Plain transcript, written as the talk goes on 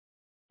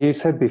You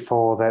said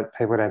before that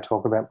people don't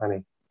talk about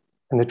money.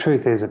 And the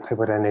truth is that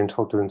people don't even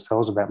talk to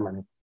themselves about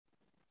money.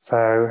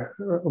 So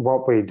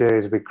what we do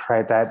is we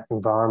create that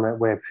environment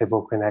where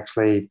people can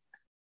actually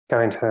go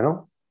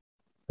internal,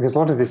 because a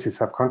lot of this is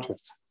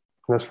subconscious.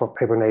 And that's what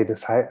people need to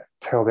say,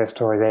 tell their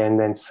story there and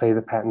then see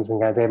the patterns and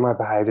go, they're my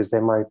behaviours,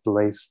 they're my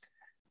beliefs,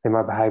 they're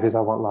my behaviours,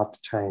 I want life to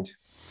change.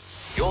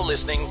 You're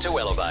listening to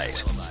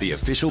Elevate, the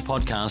official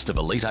podcast of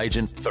Elite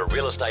Agent for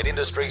real estate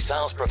industry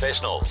sales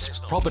professionals,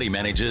 property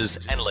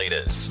managers and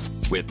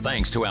leaders. With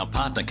thanks to our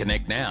partner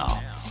Connect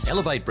Now,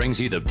 Elevate brings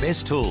you the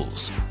best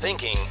tools,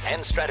 thinking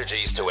and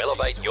strategies to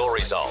elevate your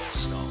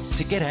results.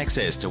 To get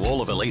access to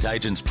all of Elite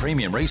Agent's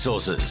premium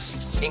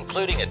resources,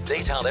 including a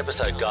detailed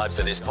episode guide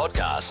for this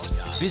podcast,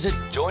 visit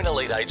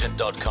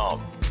joineliteagent.com.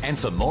 And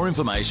for more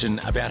information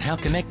about how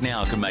Connect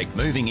Now can make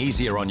moving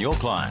easier on your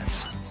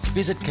clients,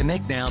 visit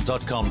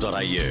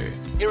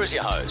connectnow.com.au. Here is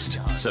your host,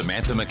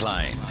 Samantha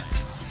McLean.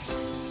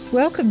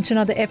 Welcome to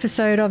another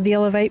episode of the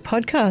Elevate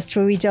podcast,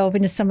 where we delve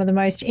into some of the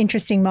most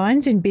interesting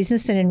minds in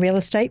business and in real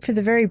estate for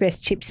the very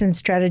best tips and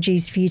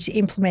strategies for you to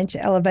implement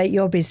to elevate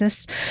your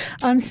business.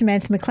 I'm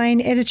Samantha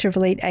McLean, editor of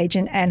Elite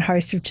Agent and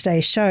host of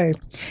today's show.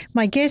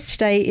 My guest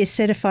today is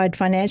certified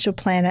financial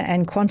planner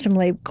and Quantum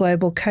Leap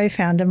Global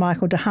co-founder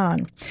Michael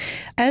Haan.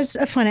 As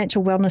a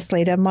financial wellness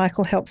leader,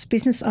 Michael helps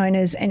business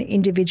owners and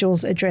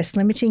individuals address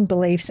limiting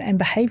beliefs and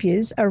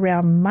behaviours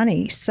around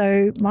money.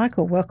 So,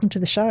 Michael, welcome to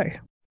the show.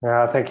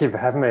 Thank you for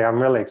having me.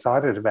 I'm really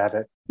excited about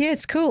it. Yeah,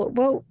 it's cool.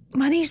 Well,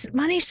 money's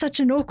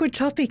such an awkward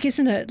topic,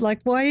 isn't it?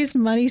 Like, why is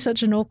money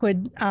such an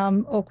awkward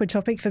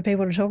topic for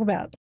people to talk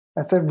about?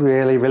 That's a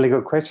really, really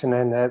good question.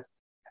 And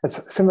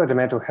it's similar to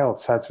mental health.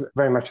 So it's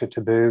very much a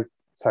taboo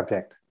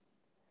subject.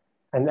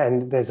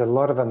 And there's a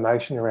lot of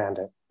emotion around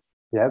it.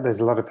 Yeah, there's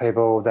a lot of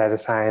people that are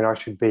saying, I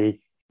should be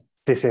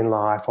this in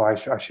life, or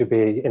I should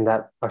be in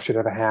that, I should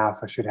have a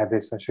house, I should have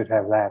this, I should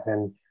have that.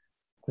 And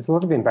there's a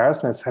lot of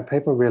embarrassment. So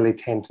people really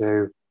tend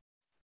to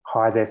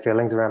hide their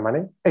feelings around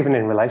money, even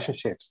in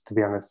relationships, to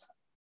be honest.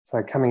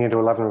 So coming into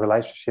a loving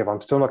relationship,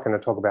 I'm still not going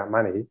to talk about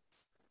money.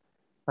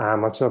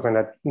 I'm still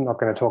not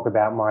going to talk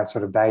about my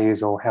sort of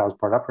values or how I was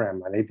brought up around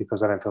money,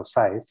 because I don't feel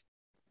safe.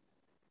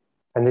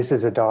 And this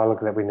is a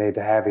dialogue that we need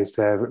to have, is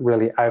to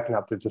really open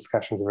up the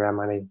discussions around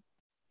money,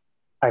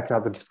 open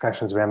up the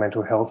discussions around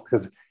mental health,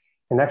 because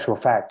in actual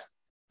fact,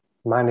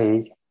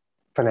 money,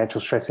 financial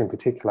stress in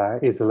particular,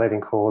 is the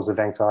leading cause of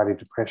anxiety,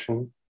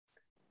 depression,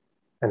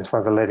 and it's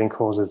one of the leading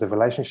causes of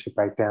relationship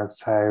breakdown.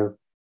 So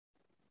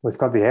we've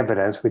got the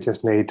evidence, we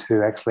just need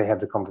to actually have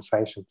the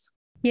conversations.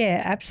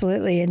 Yeah,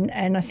 absolutely.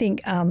 And I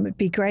think it'd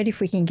be great if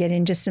we can get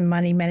into some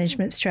money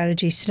management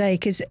strategies today,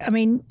 because, I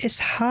mean, it's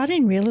hard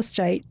in real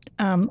estate,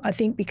 I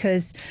think,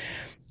 because,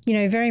 you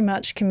know, very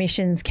much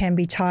commissions can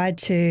be tied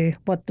to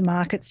what the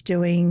market's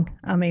doing.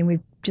 I mean,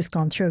 we've just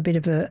gone through a bit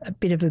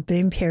of a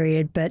boom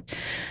period, but,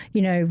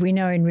 you know, we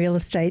know in real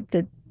estate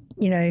that,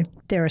 you know,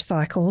 there are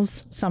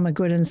cycles, some are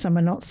good and some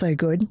are not so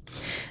good.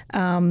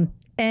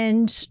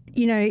 And,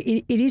 you know,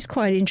 it is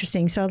quite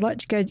interesting. So I'd like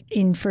to go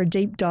in for a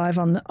deep dive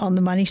on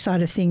the money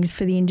side of things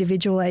for the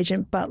individual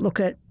agent, but look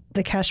at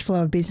the cash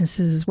flow of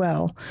businesses as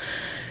well.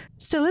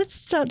 So let's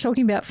start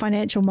talking about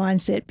financial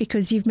mindset,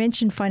 because you've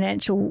mentioned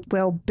financial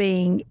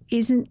well-being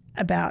isn't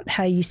about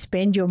how you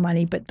spend your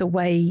money, but the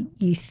way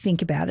you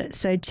think about it.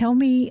 So tell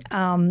me,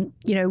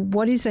 you know,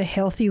 what is a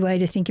healthy way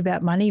to think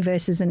about money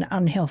versus an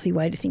unhealthy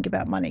way to think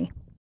about money?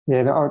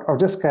 Yeah, no, I'll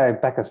just go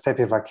back a step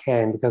if I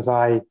can, because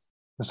I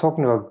was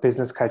talking to a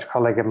business coach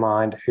colleague of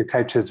mine who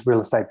coaches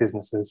real estate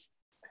businesses.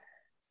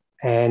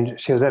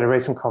 And she was at a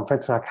recent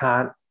conference, and I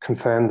can't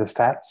confirm the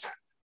stats,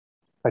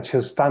 but she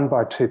was stunned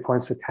by 2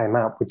 points that came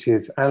up, which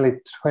is only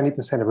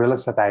 20% of real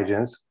estate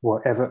agents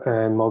will ever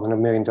earn more than $1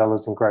 million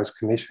in gross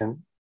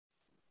commission.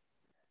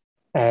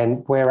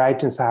 And where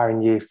agents are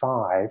in year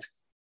 5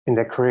 in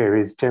their career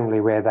is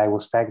generally where they will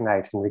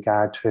stagnate in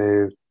regard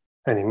to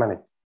earning money.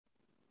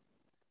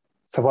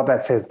 So what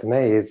that says to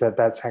me is that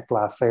that's a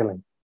glass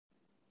ceiling.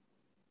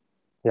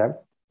 Yeah.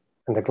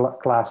 And the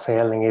glass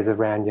ceiling is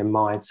around your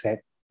mindset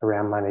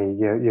around money,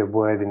 your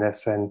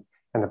worthiness and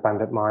an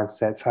abundant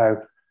mindset.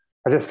 So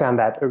I just found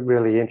that a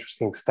really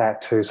interesting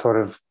stat to sort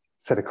of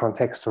set a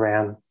context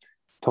around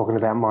talking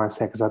about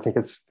mindset, because I think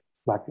it's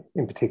like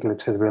in particular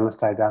to the real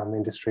estate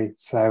industry.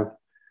 So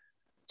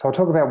I'll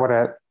talk about what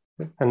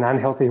an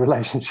unhealthy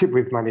relationship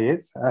with money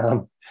is.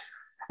 And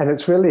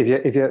it's really,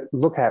 if you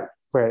look at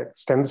where it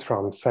stems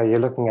from, so you're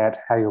looking at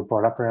how you're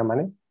brought up around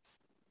money.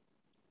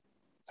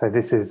 So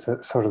this is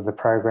sort of the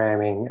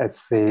programming.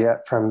 It's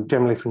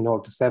generally from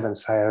 0 to 7.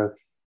 So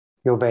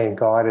you're being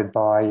guided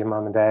by your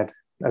mum and dad,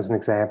 as an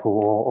example,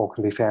 or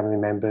can be family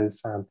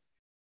members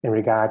in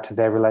regard to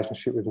their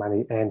relationship with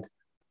money. And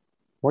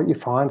what you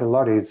find a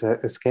lot is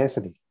a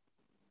scarcity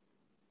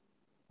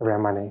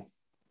around money.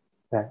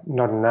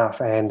 Not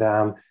enough. And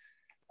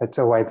it's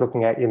always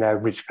looking at, you know,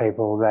 rich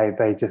people,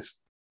 they just,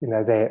 you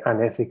know, they're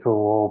unethical,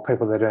 or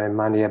people that earn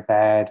money are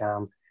bad.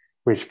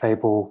 Rich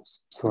people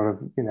sort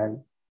of, you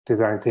know, do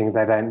their own thing.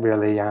 They don't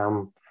really,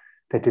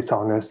 they're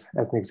dishonest,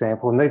 as an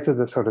example. And these are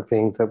the sort of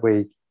things that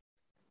we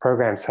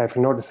programmed. So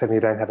from 0 to 7,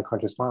 you don't have a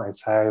conscious mind.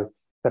 So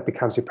that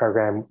becomes your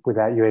program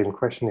without you even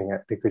questioning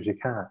it because you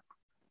can't.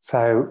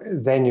 So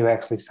then you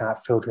actually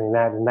start filtering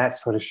that, and that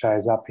sort of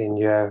shows up in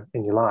your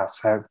life.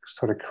 So it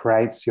sort of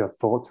creates your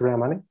thoughts around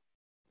money,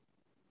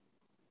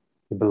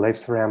 your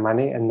beliefs around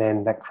money, and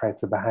then that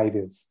creates the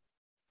behaviours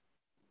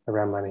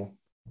around money.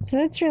 So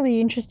that's really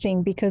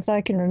interesting, because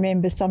I can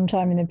remember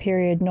sometime in the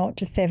period 0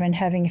 to 7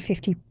 having a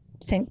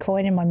 50-cent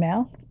coin in my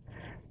mouth,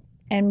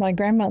 and my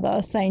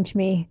grandmother saying to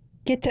me,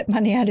 "Get that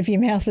money out of your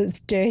mouth, it's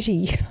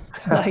dirty."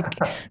 Like,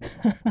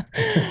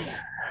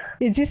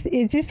 is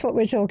this what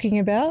we're talking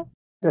about?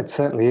 It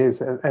certainly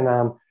is. And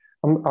I'm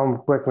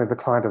working with a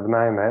client at the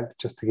moment,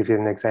 just to give you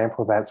an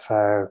example of that.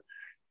 So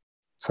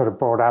sort of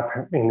brought up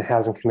in the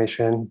Housing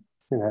Commission,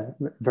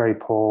 very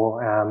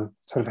poor,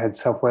 sort of had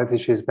self-worth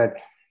issues, but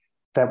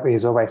that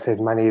he's always said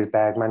money is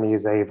bad, money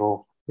is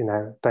evil,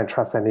 don't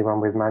trust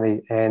anyone with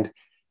money. And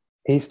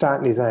he's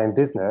starting his own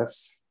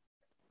business,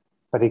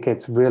 but he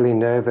gets really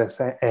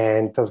nervous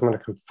and doesn't want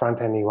to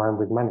confront anyone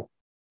with money.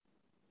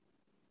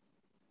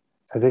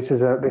 So this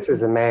is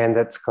a man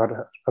that's got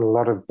a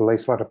lot of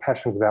beliefs, a lot of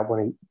passions about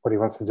what he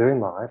wants to do in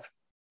life.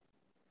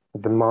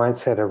 But the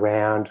mindset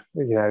around,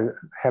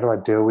 how do I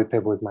deal with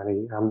people with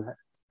money?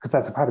 Because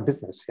that's a part of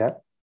business, yeah?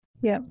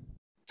 Yeah.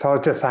 So I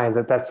was just saying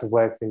that that's the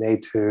work we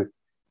need to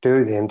do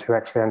with him to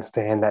actually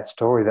understand that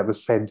story that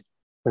was said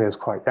when he was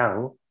quite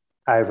young,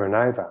 over and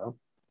over,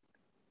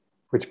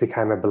 which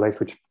became a belief,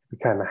 which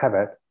became a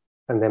habit.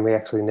 And then we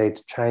actually need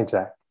to change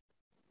that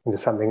into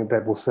something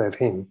that will serve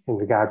him in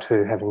regard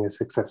to having a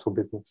successful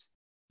business.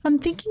 I'm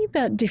thinking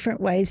about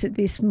different ways that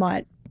this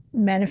might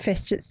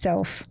manifest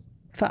itself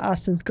for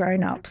us as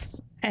grown-ups.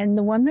 And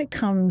the one that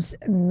comes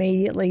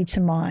immediately to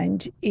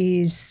mind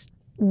is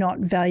not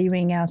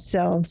valuing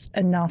ourselves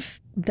enough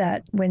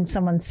that when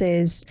someone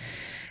says,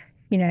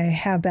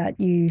 how about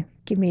you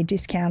give me a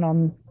discount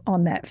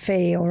on that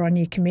fee or on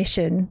your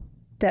commission,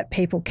 that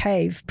people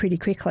cave pretty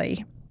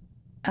quickly.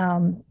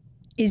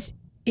 Is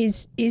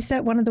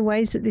that one of the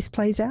ways that this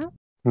plays out?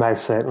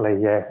 Most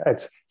certainly, yeah.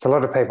 It's a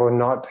lot of people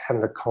not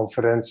having the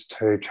confidence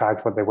to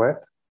charge what they're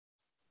worth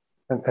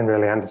and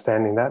really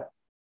understanding that.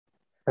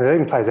 And it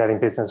even plays out in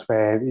business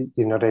where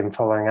you're not even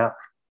following up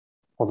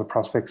all the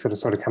prospects that are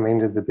sort of coming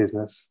into the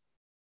business.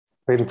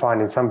 We even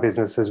find in some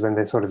businesses when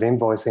they're sort of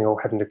invoicing or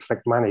having to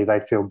collect money,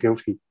 they feel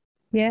guilty.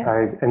 Yeah.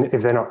 So, and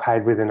if they're not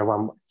paid within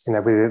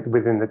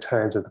within the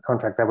terms of the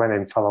contract, they won't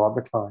even follow up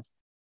the client.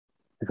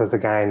 Because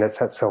again, it's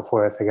that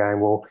self-worth. They're going,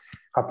 well,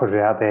 I put it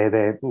out there,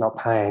 they're not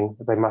paying,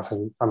 I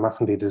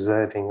mustn't be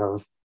deserving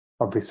of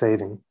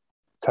receiving.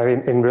 So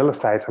in real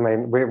estate, I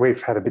mean,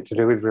 we've had a bit to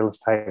do with real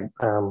estate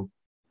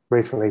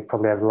recently,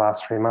 probably over the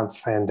last 3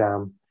 months. And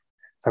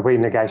so we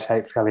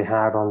negotiate fairly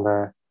hard on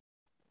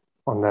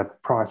the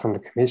price, on the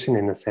commission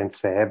in a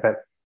sense there,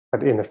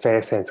 but in a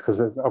fair sense, because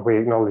we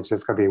acknowledge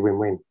there's got to be a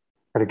win-win.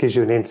 But it gives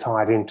you an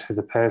insight into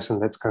the person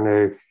that's going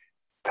to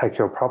take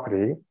your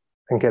property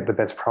and get the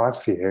best price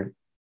for you,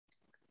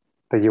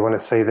 that you want to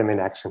see them in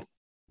action.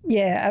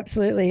 Yeah,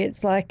 absolutely.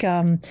 It's like,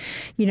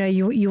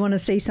 you want to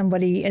see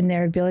somebody and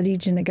their ability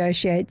to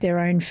negotiate their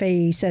own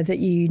fee so that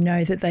you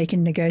know that they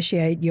can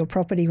negotiate your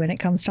property when it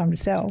comes time to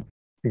sell.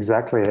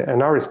 Exactly.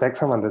 And I respect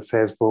someone that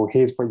says, well,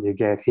 here's what you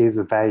get, here's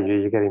the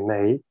value you're getting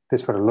me,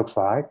 this is what it looks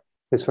like,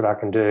 this is what I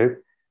can do,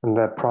 and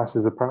the price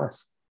is the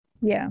price.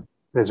 Yeah.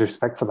 There's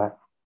respect for that.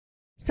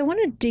 So I want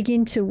to dig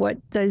into what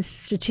those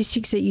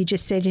statistics that you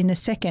just said in a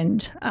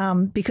second,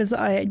 because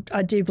I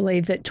do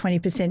believe that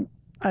 20%,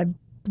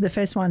 the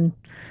first one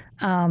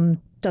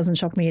doesn't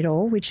shock me at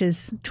all, which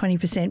is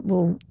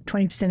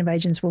 20% of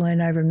agents will earn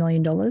over $1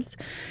 million.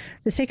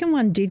 The second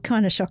one did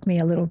kind of shock me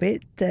a little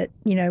bit, that,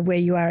 where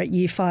you are at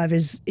year 5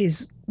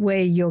 is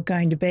where you're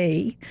going to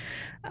be.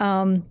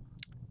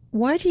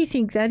 Why do you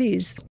think that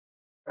is?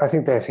 I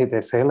think they've hit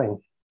their ceiling.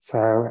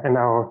 So, and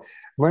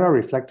when I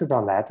reflected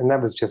on that, and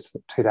that was just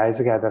 2 days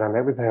ago that I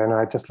met with her, and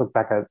I just looked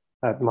back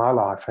at my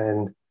life,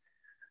 and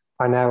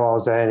I know I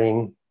was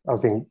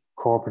in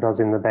corporate, I was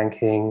in the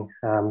banking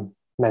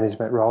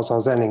management roles, I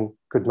was earning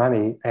good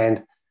money,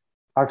 and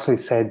I actually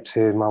said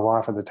to my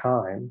wife at the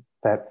time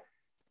that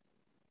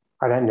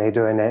I don't need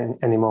to earn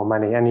any more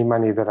money. Any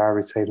money that I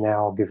receive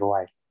now, I'll give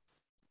away.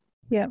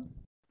 Yeah.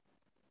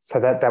 So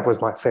that was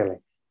my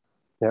ceiling.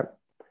 Yep.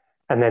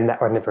 And then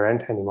that I never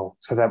earned anymore.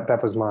 So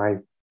that was my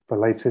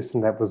belief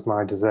system, that was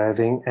my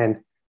deserving. And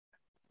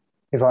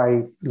if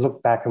I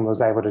look back and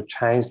was able to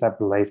change that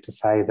belief to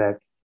say that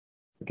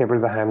get rid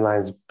of the home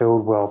loans,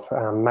 build wealth,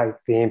 make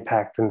the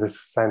impact and the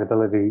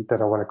sustainability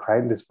that I want to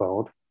create in this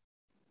world,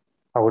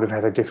 I would have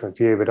had a different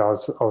view. But I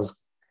was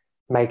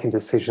making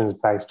decisions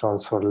based on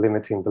sort of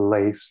limiting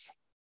beliefs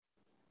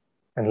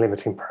and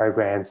limiting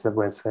programs that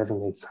weren't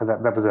serving me. So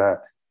that was a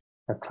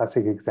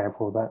classic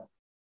example of that.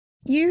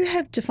 You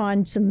have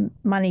defined some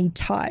money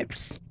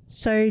types.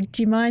 So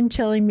do you mind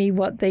telling me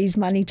what these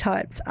money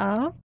types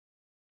are?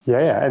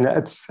 Yeah, and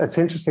it's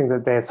interesting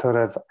that there's sort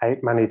of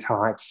 8 money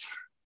types,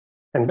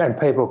 and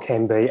people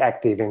can be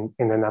active in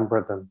a number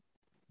of them.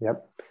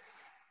 Yep.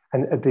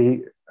 And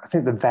I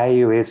think the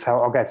value is, so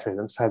I'll go through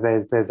them. So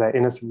there's that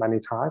innocent money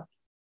type,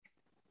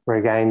 where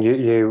again,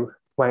 you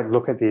won't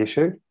look at the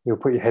issue. You'll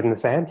put your head in the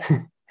sand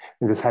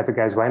and just hope it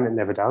goes away, and it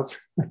never does.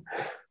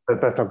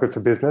 But that's not good for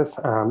business.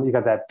 You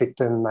got that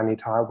victim money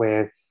type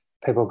where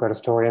people have got a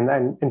story,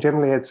 and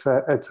generally it's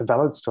a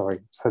valid story.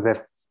 So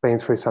they've been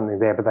through something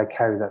there, but they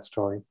carry that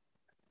story,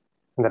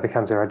 and that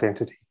becomes their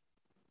identity.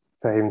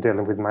 So even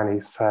dealing with money.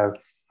 So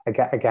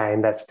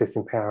again, that's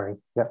disempowering.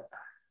 Yep.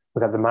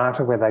 We've got the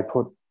martyr where they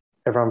put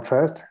everyone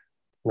first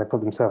and they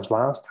put themselves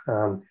last.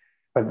 But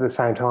at the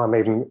same time,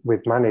 even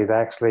with money, they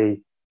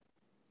actually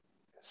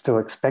still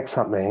expect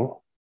something.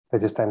 They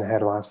just don't know how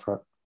to ask for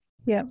it.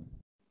 Yeah.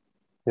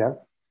 Yeah.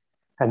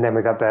 And then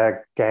we've got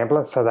the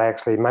gambler. So they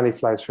actually, money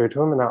flows through to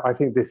them. And I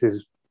think this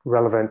is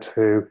relevant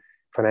to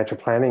financial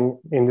planning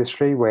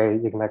industry, where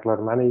you can make a lot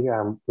of money,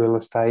 real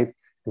estate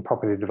and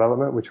property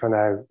development, which I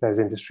know those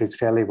industries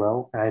fairly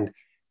well. And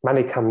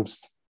money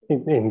comes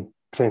in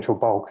potential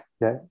bulk,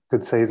 yeah,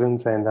 good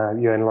seasons, and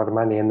you earn a lot of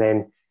money, and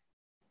then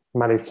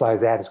money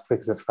flows out as quick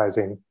as it flows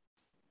in.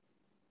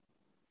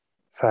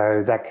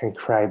 So that can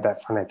create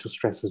that financial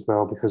stress as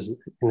well, because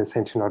in a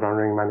sense you're not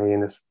honouring money,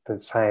 in the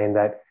saying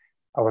that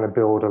I want to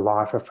build a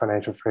life of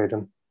financial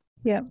freedom.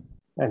 Yeah.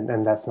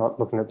 And that's not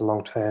looking at the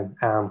long term.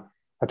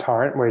 A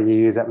tyrant, where you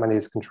use that money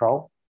as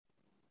control,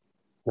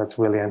 that's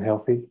really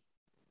unhealthy.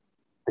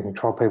 To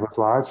control people's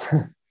lives.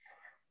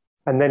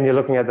 And then you're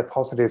looking at the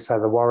positive, so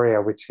the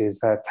warrior, which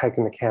is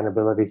taking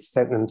accountability,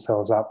 setting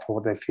themselves up for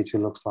what their future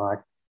looks like,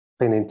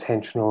 being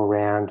intentional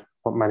around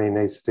what money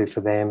needs to do for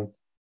them.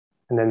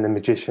 And then the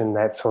magician,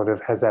 that sort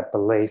of has that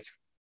belief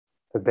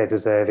that they're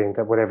deserving,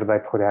 that whatever they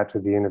put out to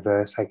the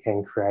universe, they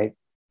can create.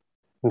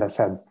 And that's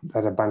that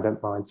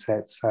abundant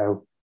mindset.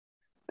 So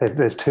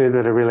there's two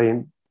that are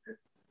really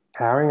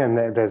empowering,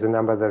 and there's a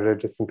number that are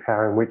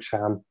disempowering, which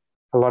a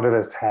lot of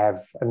us have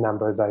a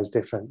number of those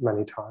different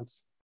money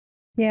types.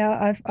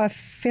 Yeah, I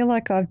feel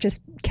like I've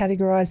just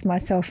categorised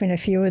myself in a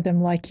few of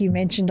them, like you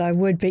mentioned I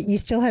would, but you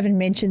still haven't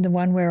mentioned the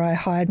one where I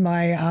hide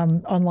my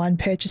online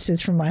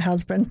purchases from my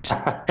husband.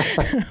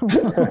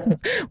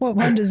 What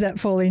one does that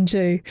fall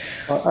into?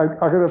 I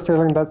got a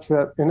feeling that's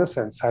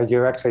innocent. So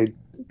you're actually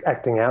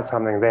acting out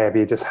something there, but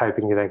you're just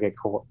hoping you don't get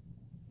caught.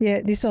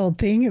 Yeah, this old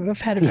thing. I've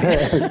had it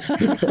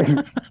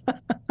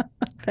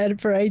I've had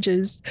it for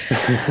ages.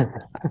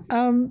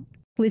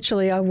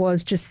 Literally, I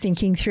was just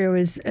thinking through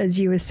as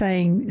you were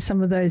saying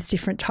some of those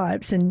different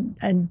types,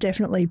 and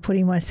definitely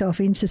putting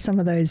myself into some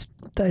of those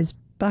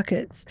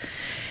buckets,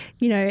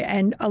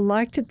 and I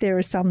like that there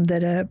are some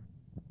that are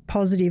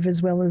positive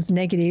as well as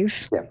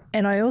negative. Yeah.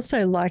 And I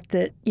also like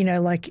that,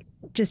 like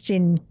just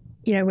in,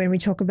 when we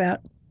talk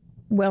about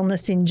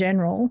wellness in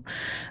general,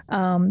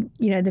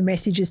 the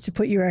message is to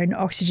put your own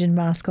oxygen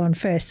mask on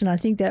first. And I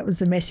think that was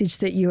the message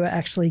that you were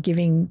actually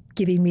giving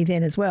me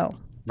then as well.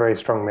 Very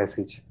strong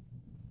message.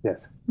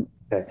 Yes.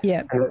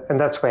 Yeah. And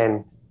that's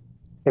when,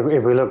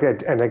 if we look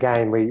at, and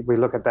again, we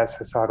look at that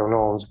societal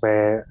norms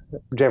where,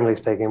 generally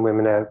speaking,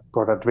 women are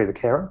brought up to be the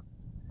carer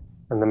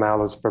and the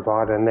male is the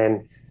provider. And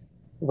then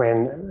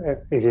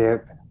if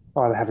you're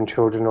either having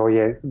children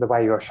or the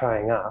way you're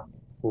showing up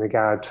in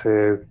regard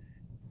to,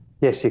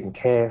 yes, you can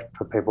care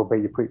for people, but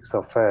you put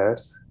yourself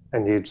first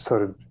and you're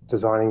sort of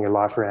designing your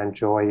life around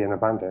joy and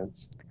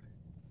abundance,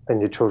 then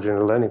your children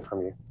are learning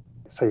from you.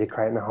 So you're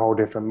creating a whole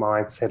different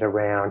mindset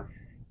around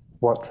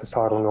what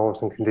societal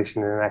norms and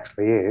conditioning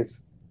actually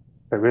is.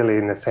 But really,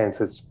 in a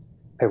sense, it's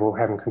people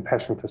having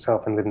compassion for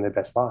self and living their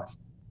best life.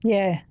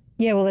 Yeah.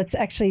 Yeah, well, that's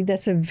reframing,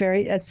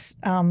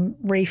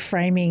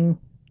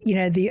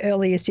 the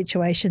earlier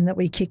situation that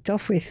we kicked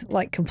off with,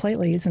 like,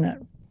 completely, isn't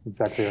it?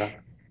 Exactly right.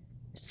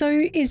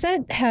 So is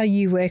that how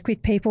you work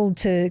with people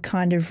to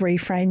kind of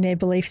reframe their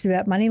beliefs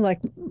about money?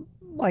 Like,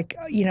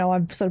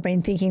 I've sort of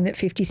been thinking that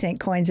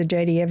 50-cent coins are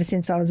dirty ever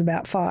since I was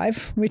about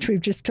 5, which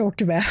we've just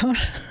talked about.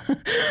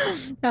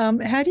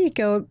 How do you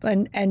go,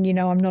 and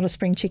I'm not a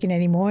spring chicken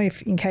anymore,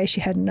 in case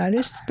you hadn't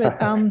noticed, but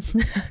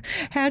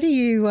how do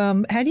you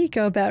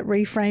go about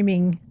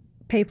reframing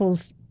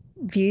people's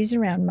views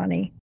around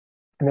money?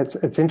 And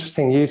it's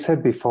interesting. You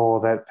said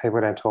before that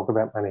people don't talk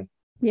about money.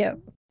 Yeah.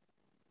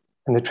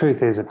 And the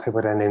truth is that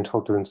people don't even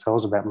talk to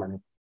themselves about money.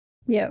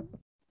 Yeah.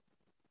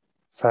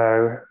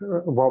 So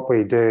what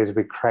we do is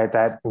we create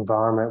that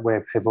environment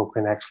where people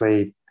can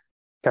actually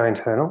go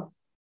internal,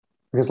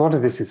 because a lot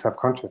of this is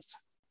subconscious.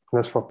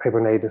 And that's what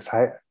people need to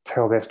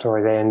tell their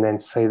story there, and then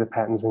see the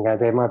patterns and go,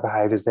 they're my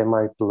behaviours, they're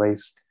my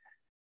beliefs,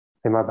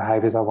 they're my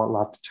behaviours, I want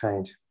life to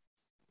change.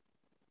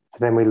 So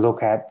then we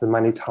look at the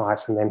money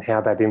types and then how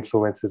that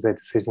influences their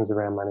decisions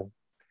around money.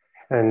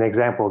 And an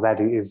example of that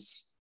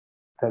is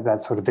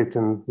that sort of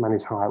victim money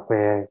type,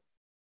 where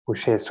we'll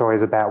share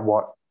stories about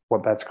what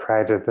that's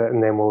created,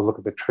 and then we'll look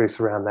at the truths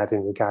around that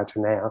in regard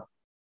to now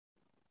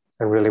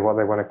and really what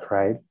they want to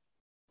create.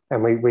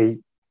 And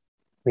we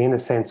in a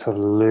sense sort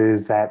of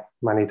lose that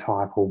money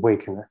type or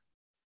weaken it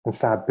and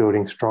start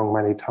building strong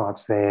money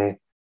types there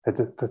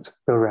that's built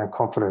around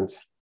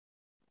confidence.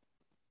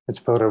 It's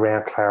built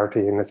around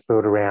clarity, and it's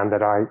built around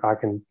that I've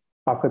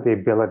got the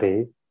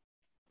ability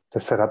to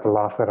set up the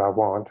life that I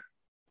want.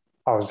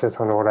 I was just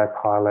on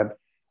autopilot.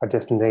 I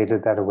just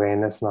needed that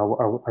awareness, and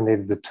I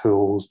needed the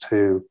tools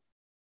to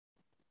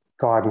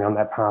guide me on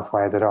that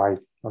pathway that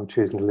I'm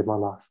choosing to live my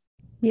life.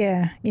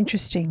 Yeah,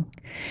 interesting.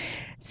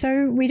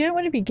 So we don't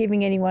want to be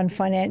giving anyone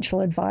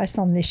financial advice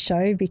on this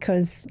show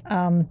because,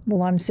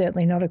 well, I'm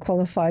certainly not a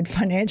qualified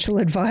financial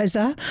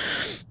advisor.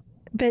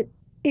 But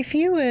if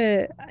you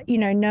were,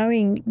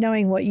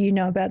 knowing what you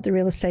know about the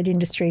real estate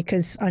industry,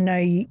 because I know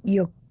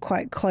you're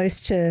quite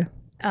close to,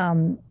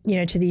 to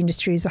the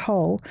industry as a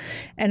whole,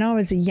 and I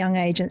was a young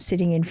agent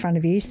sitting in front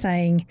of you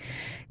saying,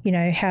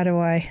 how do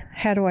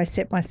I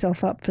set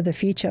myself up for the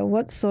future?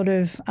 What sort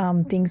of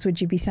things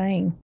would you be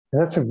saying?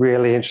 That's a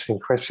really interesting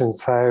question.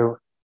 So,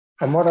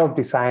 and what I would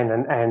be saying,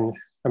 and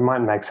it might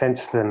make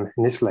sense to them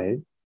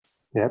initially,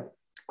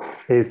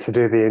 is to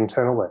do the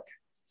internal work.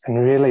 And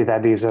really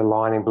that is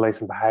aligning beliefs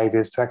and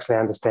behaviours to actually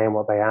understand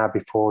what they are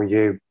before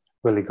you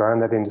really grow in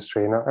that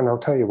industry. And I'll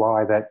tell you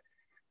why. That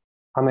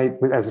I meet,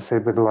 as I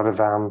said, with a lot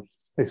of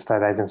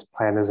estate agents,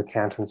 planners,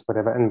 accountants,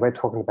 whatever, and we're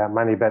talking about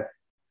money, but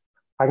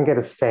I can get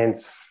a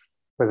sense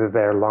whether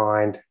they're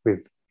aligned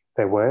with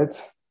their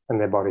words and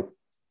their body.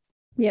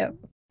 Yeah.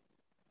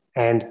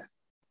 And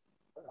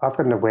I've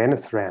got an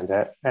awareness around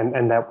that,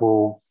 and that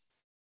will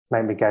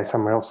make me go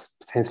somewhere else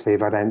potentially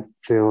if I don't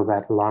feel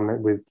that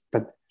alignment with.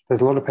 But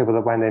there's a lot of people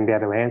that won't even be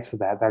able to answer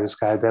that. They just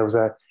go, there's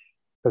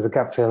a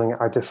gut feeling.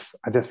 I just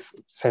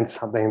sense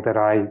something that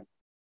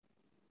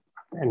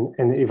and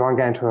if I'm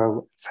going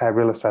to a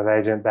real estate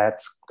agent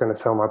that's going to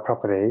sell my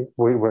property,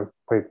 we're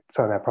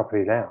selling our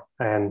property now.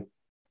 And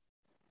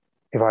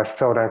if I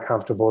felt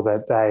uncomfortable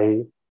that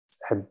they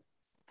had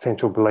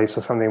central beliefs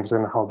or something was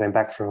going to hold them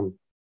back from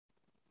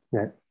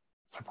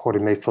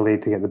supporting me fully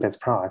to get the best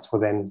price, well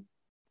then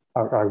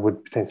I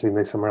would potentially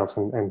move somewhere else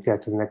and go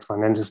to the next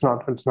one. And it's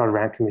not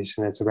around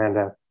commission, it's around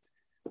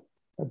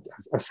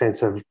a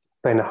sense of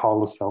being a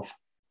whole of self.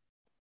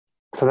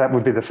 So that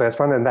would be the first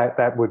one, and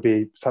that would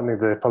be something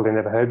that they've probably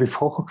never heard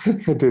before,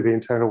 do the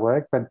internal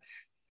work. But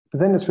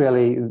then it's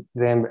really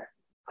them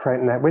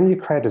creating that. When you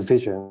create a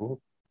vision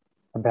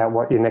about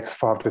what your next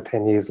 5 to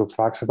 10 years looks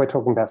like, so we're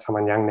talking about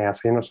someone young now,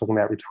 so you're not talking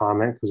about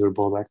retirement because we'll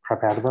bore that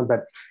crap out of them,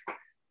 but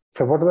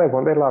so what do they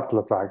want their life to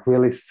look like?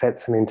 Really set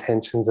some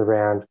intentions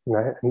around,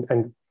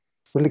 and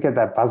really get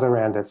that buzz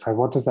around it. So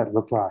what does that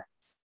look like?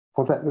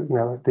 What that,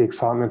 the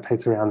excitement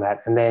piece around that,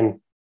 and then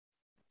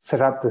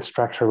set up the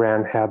structure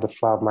around how the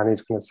flow of money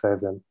is going to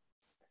serve them.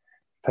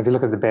 So if you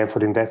look at the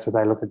Barefoot Investor,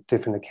 they look at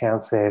different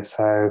accounts there.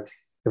 So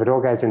if it all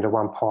goes into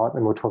one pot,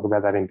 and we'll talk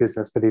about that in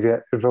business, but if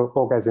it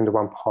all goes into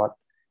one pot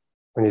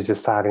when you're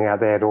just starting out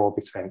there, it'll all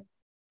be spent.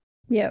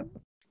 Yeah.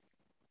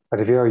 But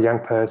if you're a young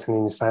person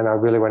and you're saying, I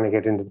really want to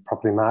get into the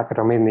property market,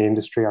 I'm in the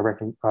industry, I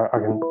reckon I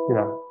can,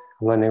 I'm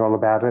learning all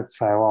about it.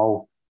 So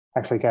I'll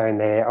actually go in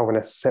there. I want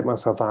to set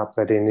myself up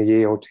that in a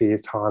year or 2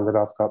 years' time that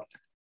I've got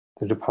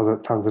the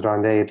deposit funds that I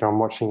need, and I'm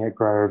watching it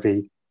grow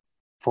every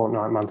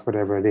fortnight, month,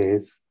 whatever it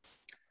is.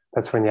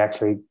 That's when you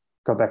actually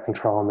got that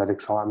control and that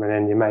excitement,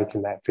 and you're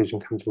making that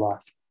vision come to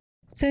life.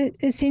 So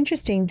it's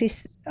interesting.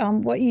 This,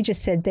 what you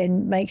just said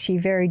then makes you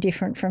very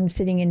different from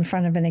sitting in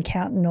front of an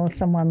accountant or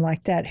someone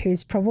like that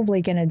who's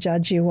probably going to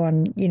judge you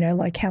on,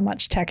 like how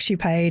much tax you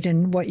paid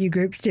and what your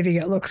group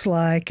certificate looks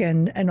like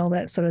and all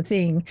that sort of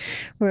thing.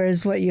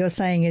 Whereas what you're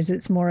saying is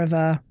it's more of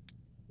a,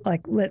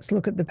 like, let's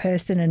look at the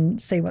person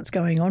and see what's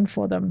going on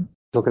for them.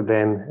 Look at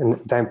them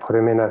and don't put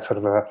them in a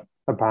sort of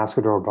a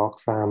basket or a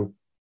box.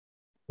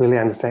 Really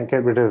understand,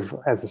 get rid of,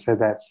 as I said,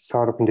 that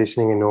societal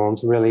conditioning and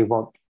norms. Really,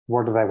 what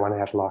do they want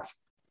out of life?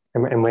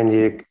 And when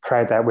you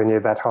create that, when you're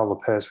that whole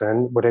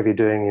person, whatever you're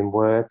doing in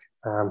work,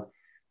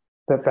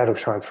 that'll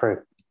shine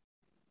through,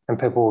 and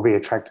people will be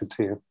attracted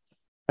to you,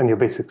 and you'll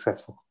be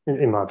successful,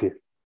 in my view.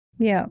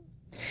 Yeah.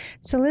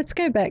 So let's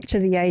go back to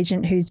the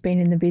agent who's been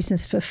in the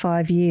business for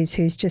 5 years,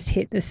 who's just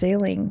hit the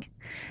ceiling.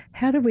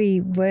 How do we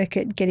work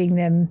at getting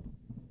them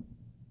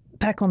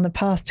back on the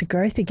path to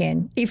growth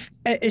again? If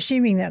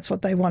assuming that's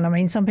what they want. I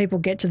mean, some people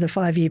get to the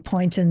 5-year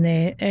point and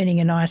they're earning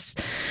a nice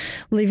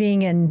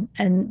living and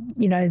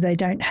they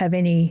don't have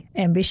any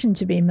ambition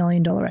to be $1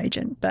 million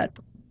agent. But,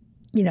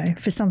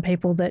 for some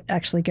people that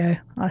actually go,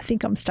 I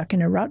think I'm stuck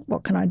in a rut.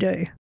 What can I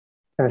do?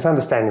 And it's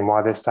understanding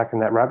why they're stuck in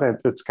that rut.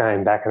 It's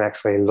going back and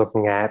actually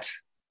looking at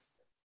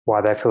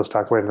why they feel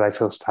stuck, where do they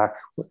feel stuck,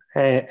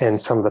 and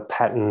some of the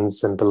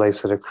patterns and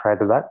beliefs that have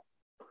created that.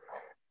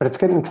 But it's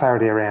getting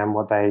clarity around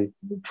what they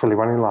truly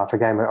want in life.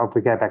 Again,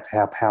 we go back to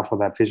how powerful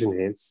that vision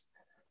is.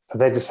 So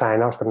they're just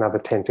saying, I've got another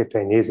 10,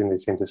 15 years in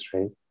this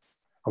industry.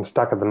 I'm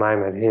stuck at the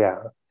moment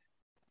here.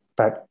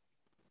 But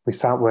we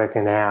start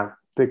working out,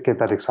 to get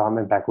that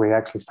excitement back, we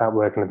actually start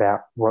working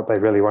about what they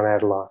really want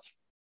out of life,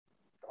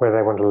 where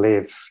they want to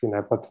live,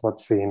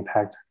 what's the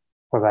impact,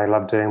 what they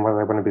love doing, what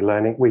they want to be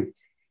learning. We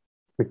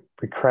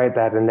create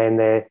that, and then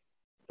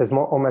there's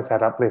more almost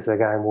that uplift. They're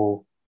going,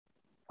 well,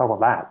 I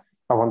want that.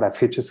 I want that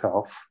future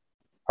self.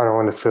 I don't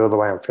want to feel the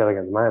way I'm feeling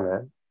at the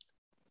moment.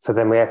 So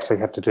then we actually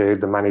have to do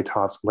the money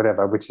types,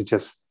 whatever, which is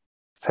just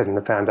setting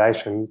the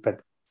foundation.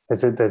 But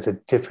there's a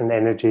different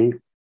energy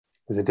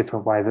There's a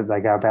different way that they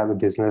go about the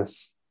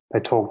business. They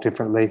talk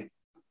differently.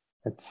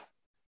 That's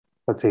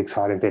the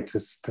exciting bit,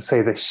 just to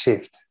see the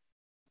shift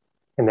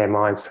in their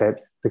mindset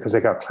because they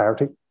got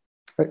clarity.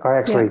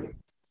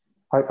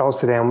 I'll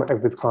sit down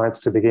with clients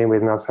to begin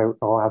with, and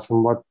I'll ask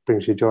them what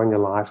brings you joy in your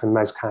life, and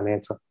most can't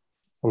answer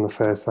on the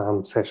first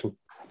session.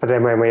 But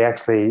then when we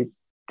actually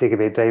dig a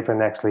bit deeper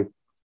and actually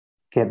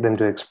get them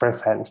to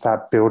express that and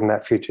start building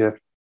that future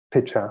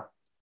picture,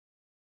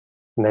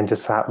 and then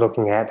just start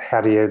looking at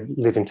how do you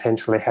live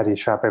intentionally, how do you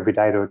show up every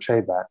day to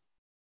achieve that?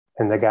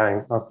 And they're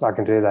going, oh, I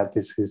can do that.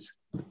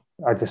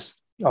 I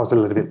was a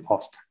little bit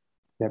lost.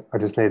 Yep, I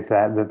just need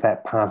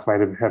that pathway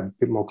to have a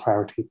bit more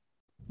clarity.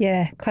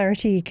 Yeah,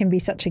 clarity can be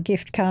such a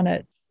gift, can't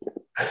it?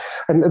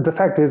 And the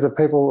fact is that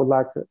people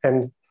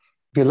and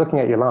if you're looking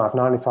at your life,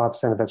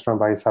 95% of it's run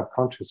by your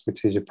subconscious,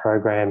 which is your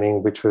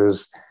programming, which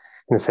was,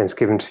 in a sense,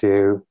 given to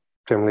you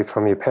generally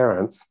from your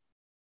parents.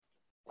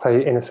 So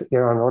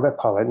you're on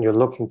autopilot and you're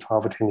looking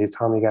 5 or 10 years'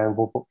 time, you're going,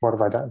 well, what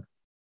have I done?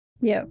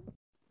 Yeah.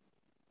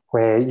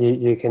 Where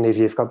you can, if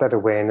you've got that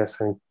awareness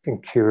and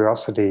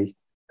curiosity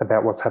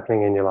about what's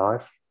happening in your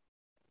life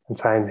and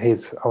saying,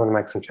 I want to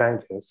make some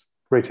changes,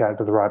 reach out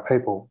to the right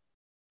people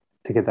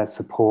to get that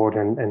support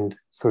and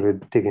sort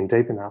of dig in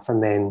deep enough,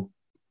 and then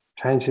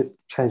change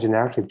your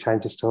narrative,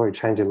 change your story,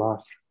 change your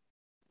life.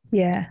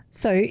 Yeah.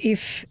 So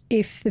if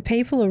the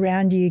people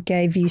around you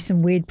gave you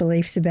some weird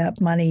beliefs about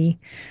money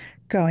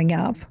growing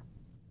up,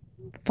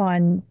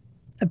 find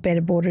a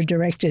better board of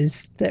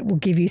directors that will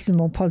give you some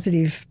more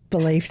positive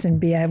beliefs and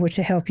be able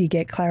to help you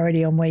get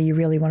clarity on where you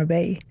really want to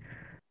be.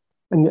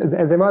 And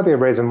there might be a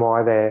reason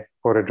why their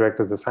board of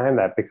directors are saying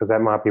that, because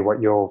that might be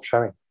what you're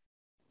showing.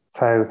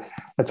 So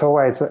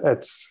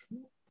it's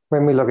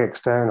when we look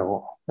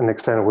external, and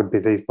external would be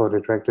these board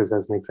of directors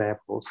as an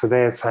example. So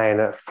they're saying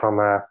it from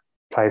a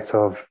place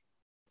of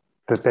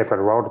that they've got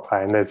a role to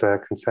play and there's a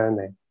concern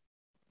there.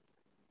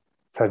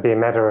 So it'd be a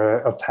matter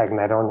of taking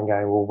that on and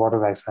going, well, what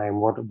are they saying?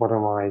 What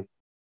am I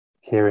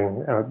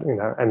hearing?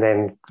 And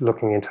then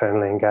looking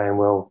internally and going,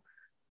 well,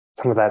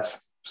 some of that's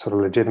sort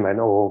of legitimate,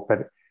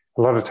 but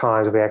a lot of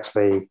times we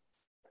actually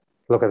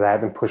look at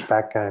that and push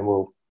back, going,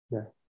 well,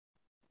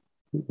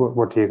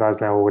 what do you guys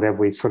know, or whatever.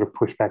 We sort of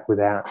push back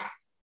without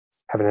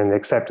having an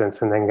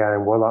acceptance, and then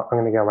going, well, I'm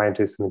going to go away and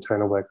do some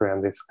internal work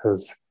around this,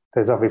 because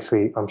there's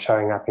obviously I'm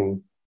showing up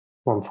in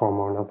one form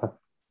or another.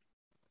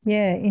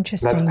 Yeah,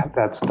 interesting.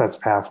 That's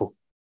powerful.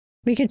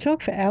 We could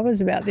talk for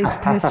hours about this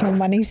personal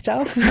money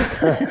stuff.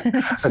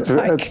 I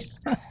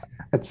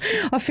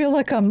feel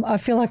like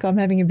I'm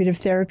having a bit of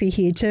therapy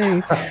here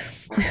too.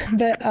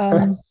 But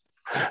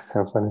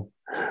how funny.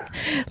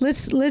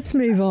 Let's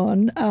move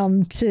on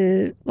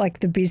to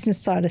like the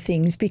business side of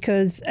things,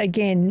 because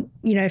again,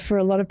 for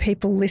a lot of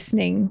people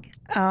listening,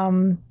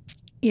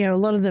 a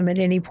lot of them at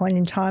any point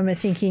in time are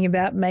thinking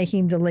about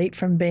making the leap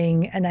from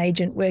being an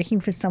agent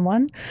working for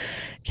someone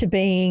to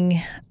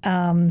being,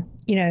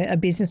 a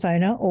business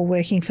owner or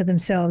working for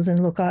themselves.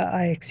 And look,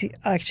 I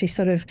actually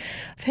sort of,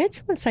 I've heard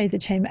someone say the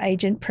term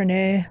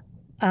agentpreneur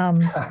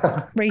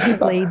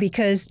recently,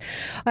 because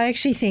I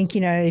actually think,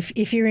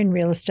 if you're in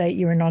real estate,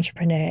 you're an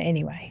entrepreneur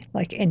anyway,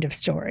 like end of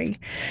story.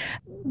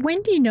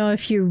 When do you know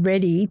if you're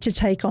ready to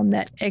take on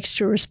that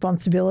extra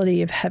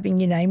responsibility of having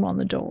your name on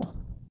the door?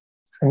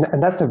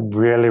 And that's a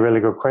really, really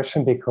good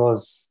question,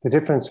 because the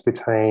difference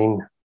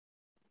between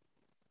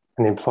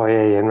an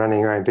employee and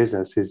running your own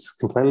business is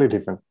completely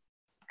different.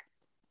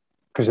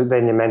 Because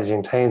then you're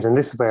managing teams, and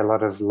this is where a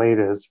lot of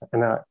leaders,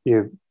 and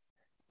you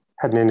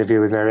had an interview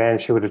with Marianne,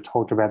 she would have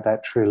talked about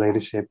that true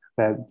leadership,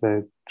 that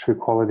the true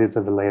qualities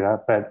of a leader.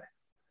 But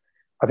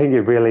I think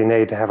you really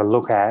need to have a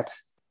look at,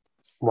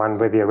 one,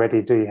 whether you're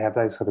ready, do you have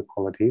those sort of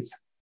qualities?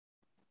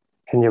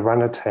 Can you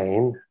run a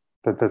team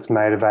that's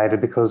motivated?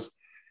 Because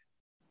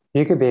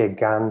you could be a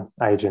gun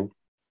agent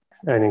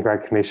earning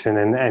great commission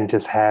and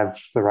just have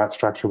the right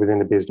structure within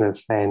the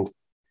business and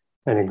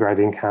earning great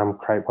income,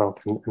 create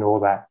wealth and all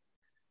that.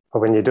 But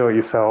when you do it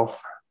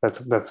yourself, that's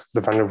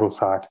the vulnerable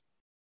side.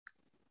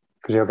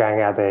 Because you're going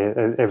out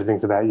there,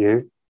 everything's about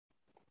you.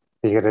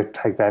 You got to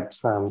take that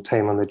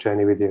team on the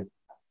journey with you.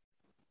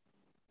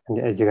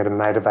 And you got to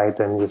motivate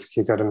them.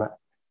 They got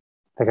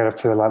to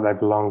feel like they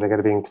belong. They got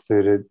to be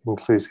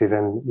inclusive,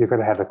 and you've got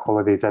to have the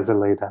qualities as a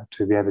leader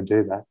to be able to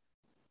do that.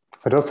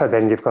 But also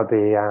then you've got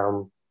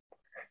the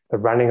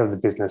running of the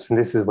business, and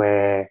this is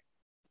where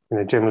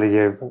generally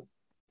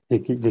you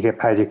get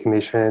paid your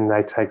commission,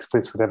 they take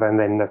splits, whatever, and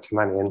then that's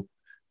your money, and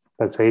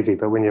that's easy.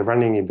 But when you're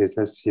running your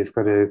business, you've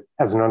got to,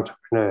 as an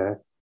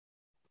entrepreneur,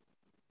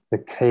 the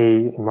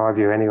key, in my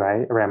view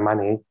anyway, around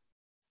money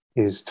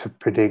is to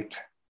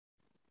predict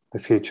the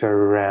future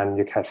around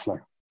your cash flow,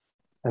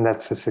 and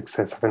that's the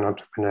success of an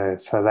entrepreneur.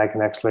 So they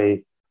can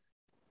actually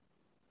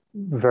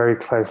very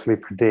closely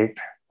predict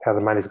how the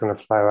money's going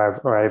to flow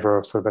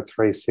over sort of a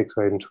 3, 6,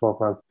 or even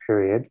 12-month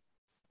period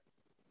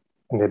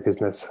in their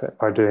business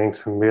by doing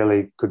some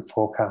really good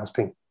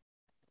forecasting.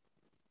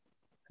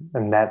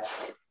 And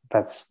that's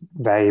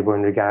valuable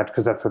in regard,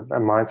 because that's a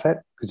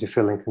mindset, because you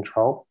feel in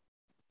control.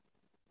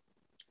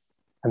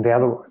 And the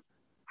other one,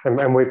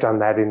 And we've done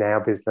that in our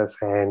business,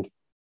 and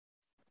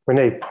we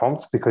need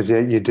prompts because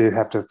you do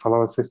have to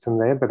follow a system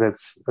there, but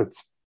it's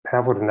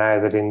powerful to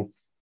know that in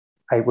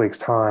 8 weeks'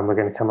 time, we're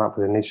going to come up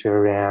with an issue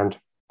around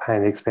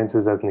paying the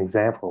expenses as an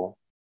example.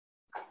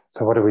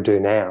 So what do we do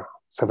now?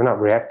 So we're not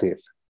reactive.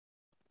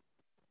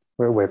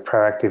 We're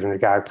proactive in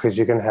regard, because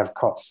you're going to have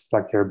costs,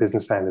 like you're a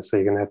business owner, so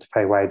you're going to have to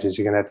pay wages,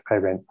 you're going to have to pay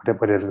rent,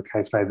 whatever the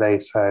case may be.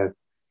 So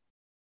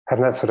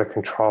having that sort of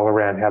control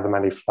around how the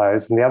money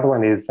flows. And the other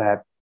one is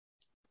that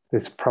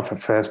this profit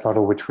first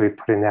model, which we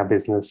put in our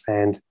business,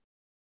 and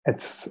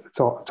it's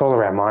all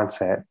around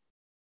mindset.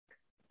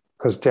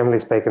 Because generally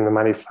speaking, the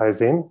money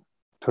flows in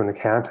to an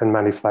account and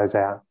money flows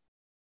out,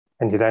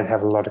 and you don't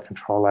have a lot of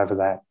control over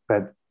that.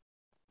 But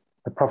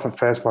the profit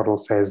first model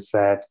says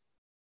that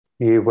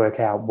you work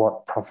out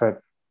what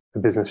profit the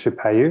business should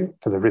pay you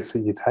for the risks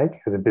that you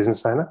take as a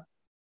business owner,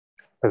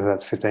 whether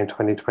that's 15,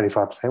 20,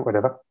 25%,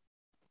 whatever.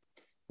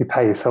 You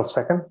pay yourself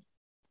second.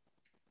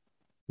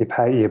 You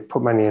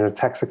put money in a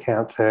tax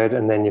account third,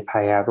 and then you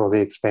pay out all the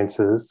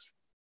expenses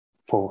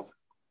fourth.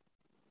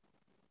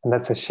 And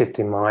that's a shift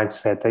in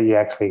mindset that you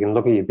actually can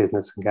look at your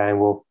business and go,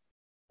 well,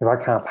 if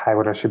I can't pay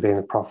what I should be in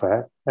the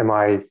profit, am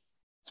I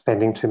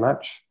spending too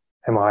much?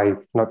 Am I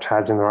not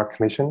charging the right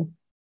commission?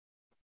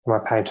 Am I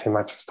paying too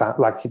much for start?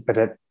 But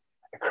it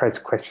creates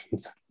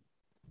questions.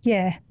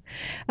 Yeah.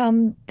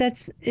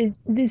 Is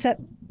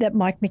that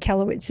Mike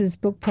Michalowicz's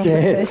book,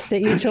 Profit First,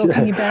 that you're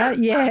talking about?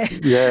 Yeah.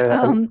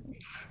 Yeah.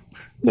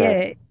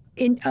 Yeah.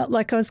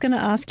 I was going to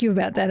ask you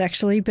about that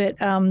actually, but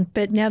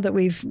now that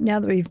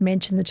we've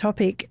mentioned the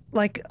topic,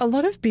 like a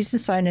lot of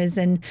business owners,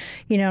 and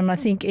and I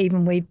think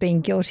even we've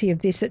been guilty of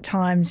this at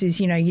times, is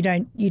you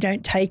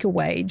don't take a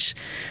wage,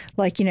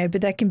 but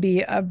that can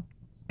be a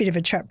bit of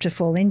a trap to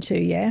fall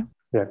into. Yeah.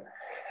 Yeah,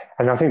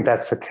 and I think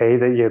that's the key,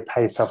 that you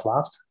pay yourself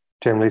last,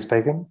 generally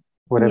speaking,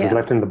 whatever's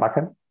left in the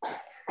bucket.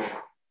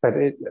 But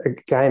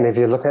again, if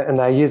you look at, and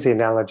they use the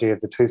analogy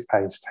of the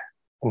toothpaste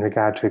in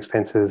regard to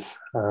expenses.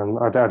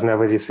 I don't know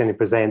whether you've seen it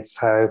present.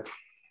 So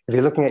if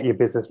you're looking at your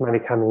business, money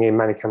coming in,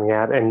 money coming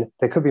out, and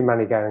there could be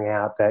money going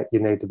out that you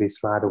need to be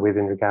smarter with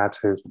in regard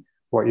to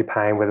what you're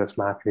paying, whether it's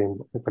marketing,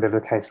 whatever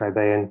the case may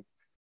be. And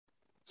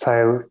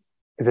so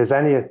if there's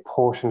only a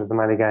portion of the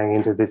money going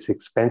into this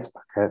expense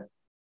bucket,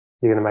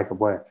 you're going to make it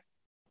work.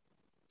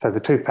 So the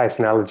toothpaste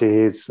analogy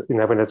is,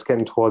 when it's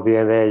getting toward the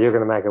end there, you're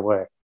going to make it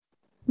work.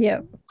 Yeah.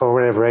 For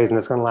whatever reason,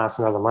 it's going to last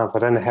another month. I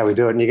don't know how we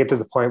do it. And you get to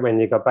the point when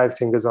you've got both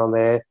fingers on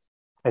there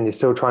and you're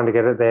still trying to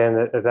get it there,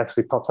 and it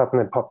actually pops up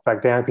and then pops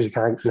back down because you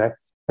can't,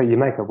 but you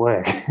make it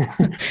work.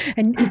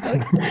 And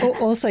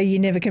also, you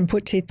never can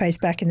put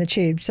toothpaste back in the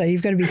tube. So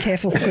you've got to be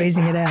careful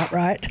squeezing it out,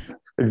 right?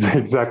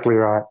 Exactly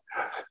right.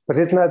 But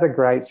isn't that a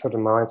great sort of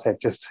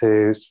mindset, just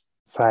to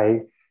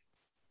say,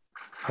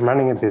 I'm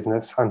running a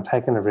business, I'm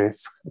taking a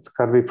risk, it's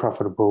got to be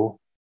profitable,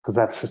 because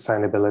that's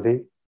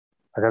sustainability.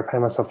 I've got to pay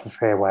myself a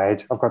fair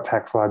wage, I've got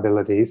tax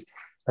liabilities,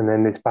 and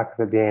then this bucket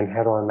at the end,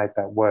 how do I make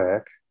that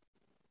work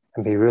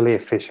and be really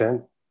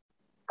efficient,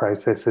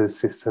 processes,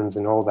 systems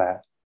and all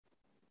that,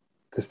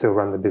 to still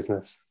run the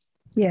business.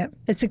 Yeah,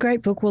 it's a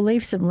great book. We'll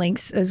leave some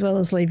links, as well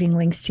as leaving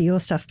links to your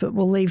stuff, but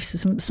we'll leave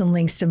some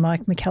links to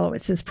Mike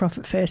Michalowicz's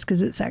Profit First,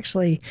 because it's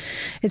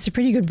a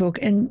pretty good book.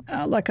 And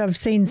I've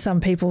seen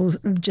some people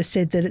have just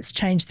said that it's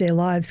changed their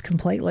lives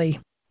completely.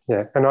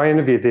 Yeah, and I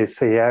interviewed the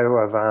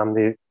CEO of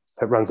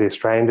that runs the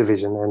Australian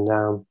division,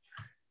 and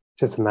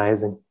just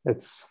amazing.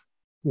 It's,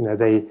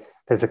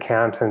 there's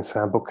accountants,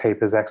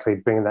 bookkeepers actually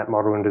bringing that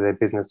model into their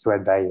business to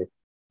add value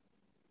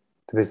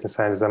to business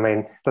owners. I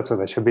mean, that's what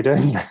they should be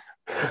doing.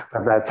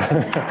 But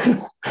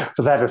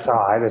for that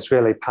aside, it's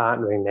really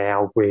partnering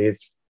now with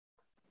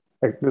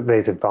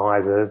these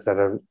advisors that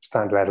are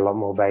starting to add a lot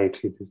more value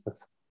to your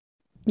business.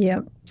 Yeah.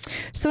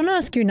 So I want to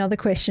ask you another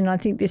question. I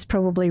think this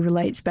probably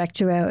relates back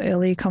to our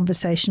earlier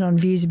conversation on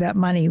views about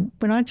money.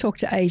 When I talk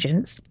to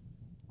agents,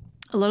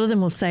 a lot of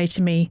them will say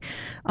to me,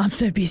 I'm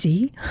so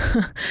busy.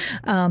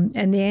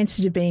 And the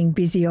answer to being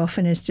busy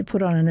often is to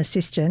put on an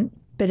assistant.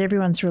 But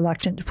everyone's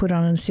reluctant to put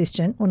on an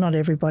assistant. Well, not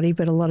everybody,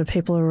 but a lot of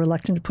people are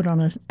reluctant to put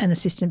on an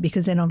assistant,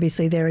 because then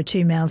obviously there are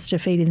two mouths to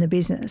feed in the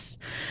business.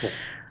 Yeah.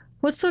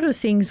 What sort of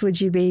things would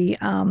you be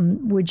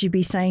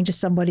saying to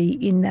somebody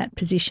in that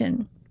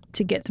position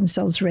to get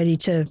themselves ready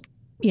to,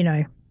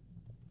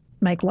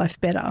 make life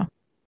better?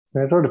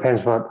 It all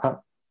depends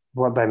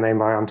what they mean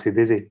by I'm too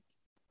busy.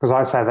 Because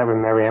I say that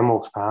when Marianne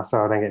walks past,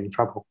 so I don't get in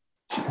trouble.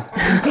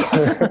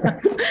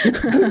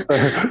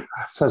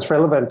 so it's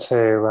relevant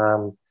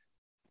to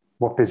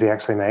what busy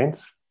actually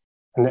means.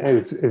 And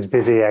is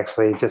busy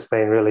actually just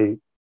being really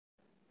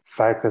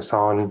focused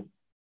on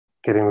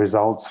getting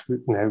results,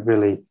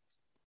 really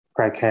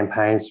great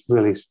campaigns,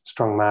 really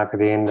strong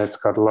marketing that's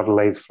got a lot of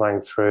leads flowing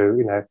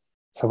through,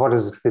 So what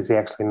does busy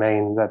actually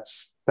mean? That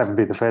would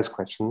be the first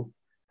question.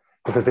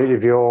 Because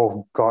if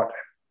you've got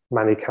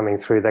money coming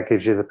through, that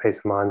gives you the peace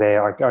of mind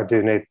there. I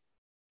do need,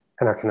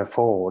 and I can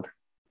afford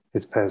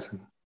this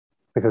person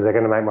because they're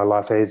going to make my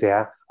life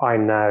easier. I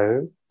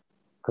know,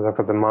 because I've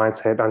got the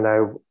mindset, I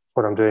know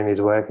what I'm doing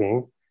is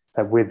working,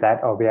 that with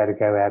that I'll be able to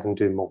go out and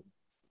do more.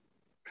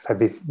 So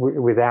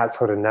without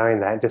sort of knowing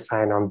that, just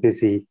saying I'm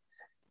busy,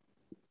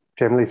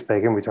 generally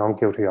speaking, which I'm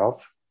guilty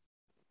of,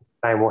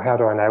 saying, well, how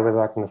do I know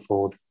whether I can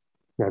afford?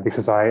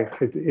 Because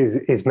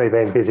is me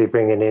being busy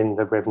bringing in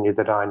the revenue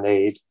that I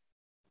need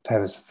to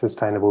have a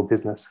sustainable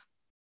business.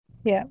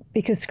 Yeah,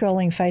 because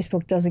scrolling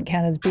Facebook doesn't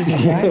count as busy,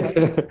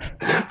 right?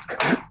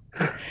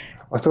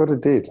 I thought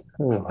it did.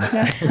 Oh.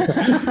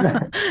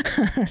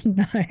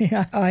 No,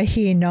 I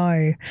hear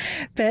no.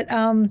 But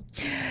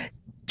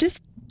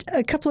just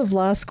a couple of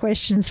last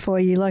questions for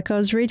you. Like, I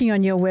was reading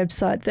on your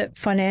website that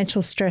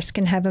financial stress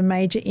can have a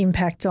major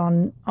impact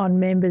on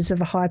members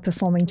of a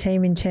high-performing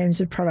team in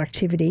terms of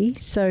productivity.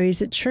 So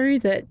is it true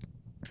that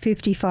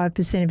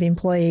 55% of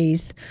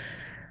employees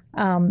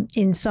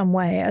in some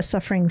way are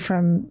suffering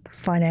from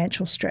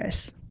financial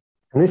stress?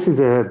 And this is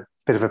a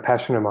bit of a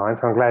passion of mine,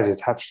 so I'm glad you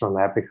touched on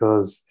that,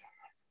 because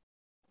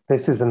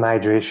this is a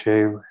major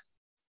issue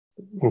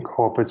in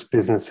corporate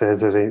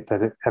businesses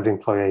that have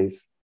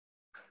employees,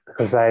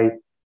 because they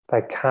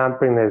can't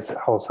bring their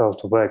whole selves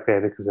to work there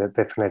because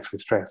they're financially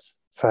stressed.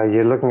 So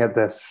you're looking at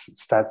this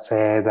stats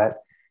there that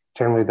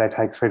generally they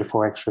take 3 to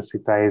 4 extra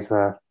sick days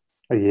a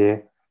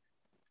year,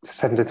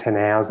 7 to 10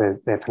 hours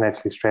they're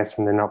financially stressed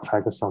and they're not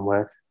focused on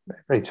work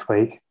each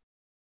week.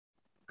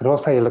 But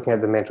also you're looking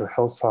at the mental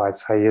health side.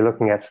 So you're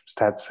looking at some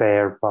stats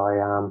there by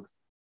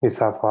New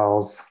South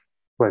Wales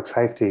Work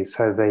Safety.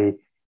 So the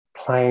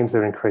claims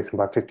are increasing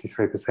by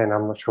 53%.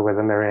 I'm not sure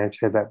whether Marianne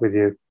shared that with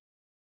you.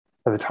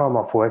 But the time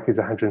off work is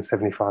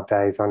 175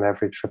 days on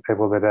average for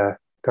people that are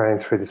going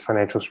through this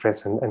financial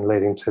stress and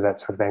leading to that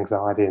sort of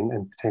anxiety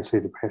and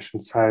potentially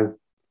depression. So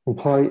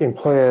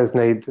employers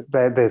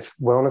there's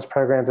wellness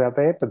programs out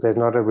there, but there's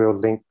not a real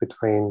link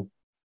between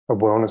a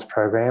wellness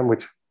program,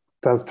 which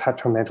does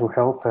touch on mental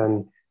health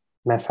and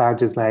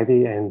massages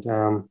maybe, and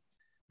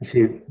a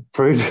few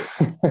fruit.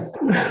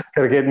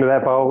 Got to get into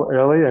that bowl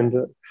early,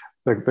 and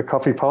the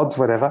coffee pods,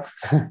 whatever.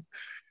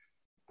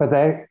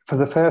 But for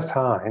the first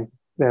time,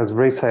 there was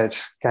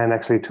research going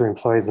actually to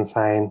employees and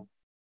saying,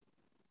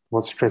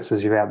 what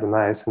stresses you out the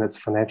most? And it's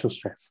financial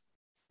stress.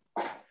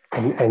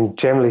 And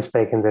generally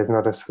speaking, there's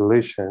not a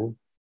solution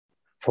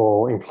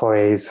for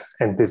employees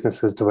and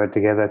businesses to work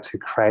together to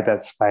create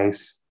that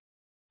space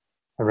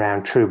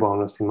around true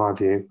wellness, in my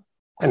view.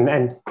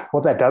 And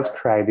what that does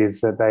create is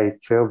that they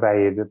feel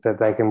valued, that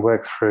they can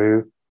work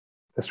through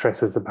the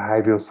stresses, the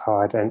behavioural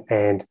side,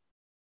 and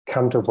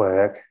come to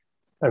work.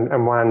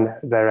 And one,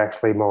 they're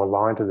actually more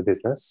aligned to the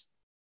business.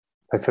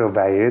 They feel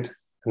valued,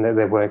 and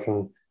they're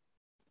working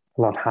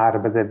a lot harder,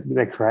 but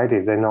they're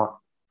creative. They're not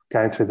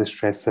going through the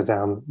stress that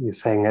you're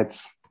saying.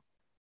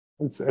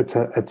 It's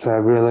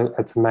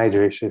a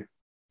major issue.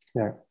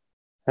 Yeah.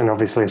 And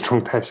obviously a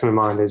strong passion of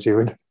mine, as you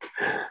would.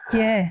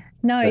 Yeah,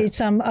 no,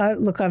 it's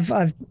look,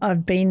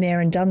 I've been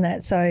there and done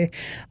that, so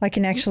I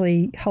can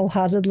actually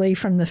wholeheartedly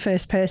from the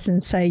first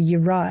person say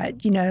you're right.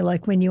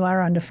 Like when you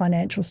are under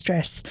financial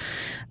stress,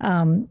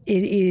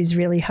 it is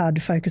really hard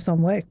to focus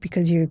on work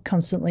because you're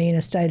constantly in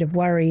a state of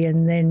worry,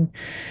 and then,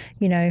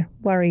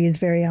 worry is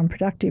very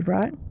unproductive,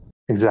 right?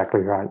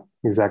 Exactly right.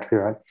 Exactly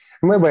right.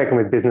 And we're working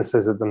with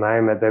businesses at the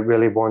moment that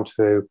really want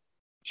to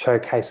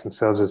showcase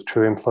themselves as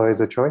true employers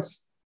of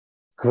choice,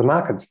 because the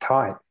market's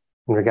tight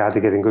in regard to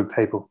getting good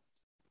people.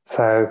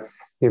 So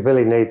you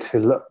really need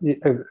to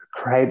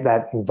create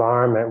that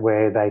environment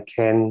where they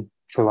can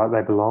feel like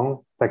they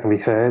belong, they can be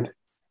heard,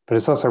 but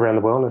it's also around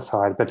the wellness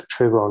side, but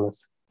true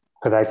wellness,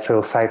 where they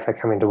feel safe, they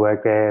come into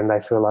work there and they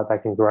feel like they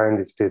can grow in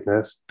this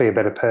business, be a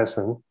better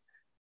person,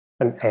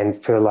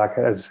 and feel like,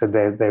 as I said,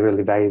 they're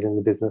really valued in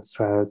the business.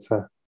 So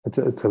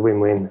it's a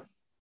win-win.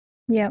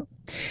 Yeah.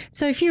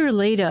 So if you're a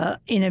leader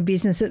in a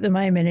business at the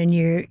moment and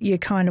you're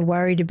kind of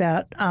worried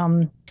about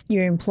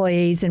your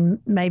employees and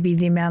maybe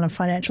the amount of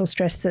financial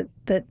stress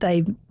that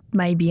they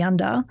may be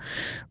under,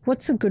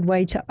 what's a good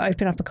way to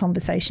open up a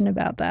conversation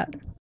about that?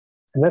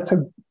 And that's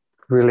a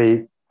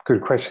really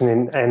good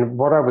question. And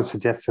what I would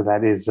suggest to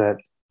that is that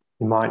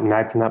you might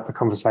open up the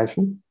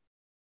conversation.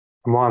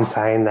 And why I'm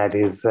saying that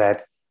is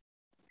that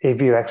if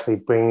you actually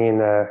bring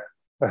in a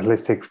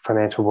holistic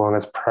financial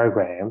wellness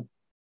program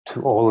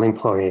to all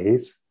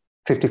employees,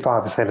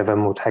 55% of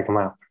them will take them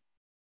up.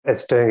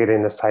 It's doing it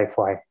in a safe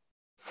way.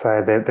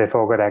 So they've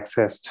all got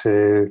access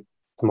to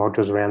the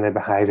modules around their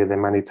behaviour, their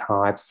money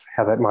types,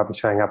 how that might be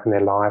showing up in their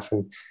life,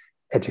 and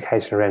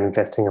education around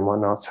investing and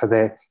whatnot. So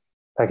they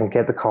can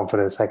get the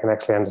confidence, they can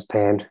actually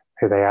understand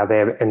who they are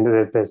there, and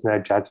there's no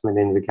judgment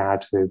in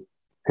regard to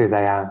who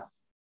they are.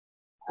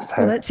 So,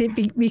 well, that's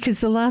it, because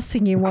the last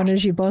thing you want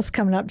is your boss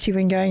coming up to you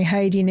and going,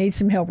 hey, do you need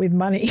some help with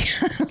money?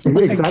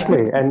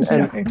 Exactly. And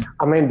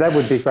I mean, that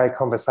would be great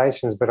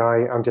conversations, but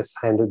I'm just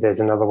saying that there's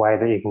another way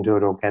that you can do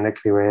it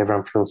organically where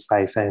everyone feels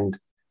safe and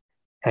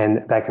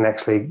they can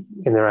actually,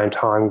 in their own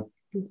time,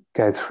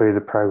 go through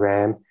the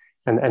program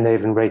and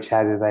even reach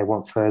out if they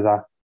want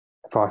further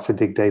advice to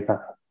dig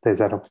deeper. There's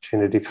that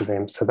opportunity for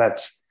them. So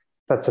that's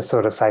a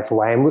sort of safer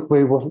way. And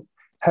we will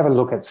have a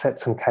look at set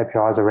some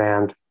KPIs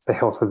around the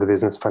health of the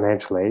business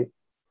financially,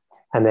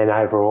 and then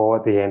overall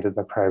at the end of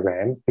the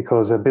program,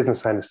 because a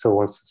business owner still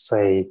wants to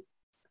see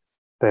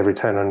their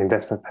return on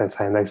investment per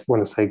se, and they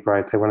want to see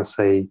growth. They want to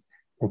see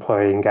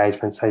employee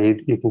engagement. So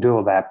you can do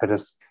all that, but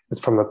it's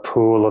from a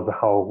pool of the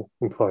whole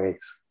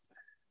employees.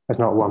 It's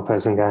not one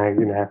person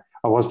going,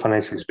 I was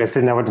financially stressed,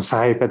 didn't know what to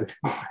say, but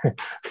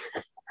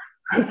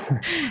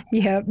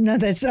yeah, no,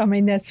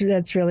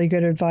 that's really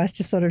good advice,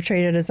 to sort of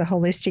treat it as a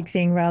holistic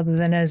thing rather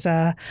than as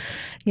a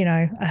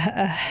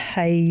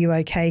hey, you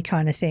okay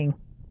kind of thing.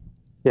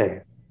 Yeah.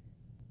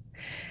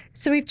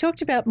 So we've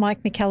talked about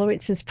Mike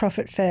Michalowicz's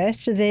Profit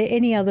First. Are there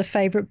any other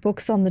favourite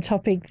books on the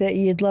topic that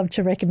you'd love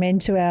to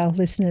recommend to our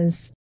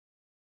listeners?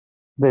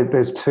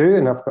 There's two,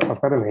 and I've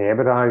got them here,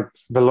 but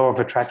The Law of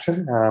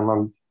Attraction,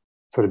 I'm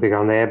sort of big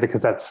on there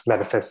because that's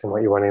manifesting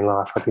what you want in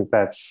life. I think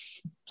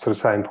that's sort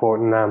of so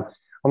important.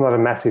 I'm not a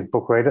massive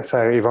book reader,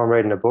 so if I'm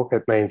reading a book,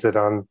 it means that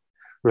I'm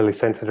really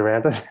centered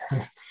around it.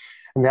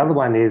 And the other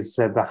one is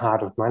The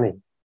Heart of Money,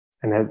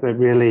 and it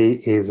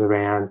really is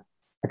around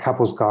a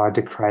couple's guide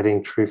to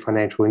creating true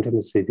financial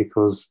intimacy,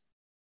 because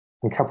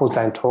when couples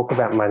don't talk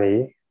about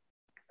money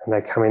and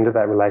they come into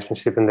that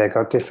relationship and they've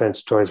got different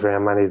stories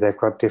around money, they've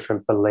got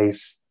different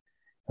beliefs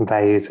and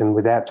values, and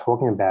without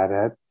talking about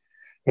it,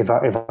 if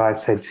I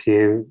said to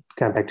you,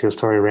 going back to your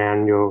story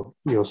around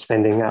your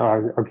spending,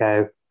 I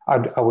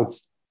would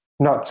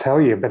not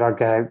tell you, but I'd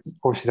go,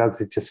 all she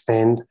does is just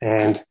spend,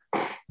 and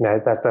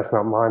that's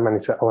not my money.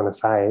 So I want to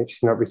say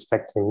she's not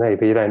respecting me,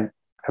 but you don't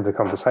have the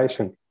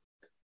conversation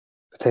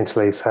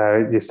potentially.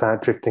 So you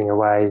start drifting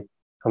away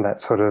on that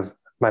sort of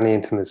money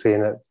intimacy,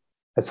 and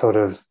it sort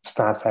of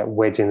starts that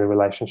wedge in the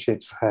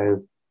relationship.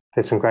 So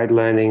there's some great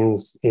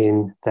learnings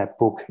in that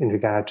book in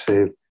regard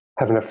to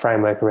having a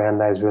framework around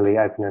those really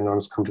open and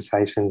honest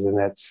conversations, and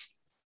that's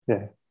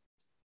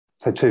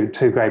so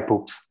two great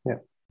books. Yeah.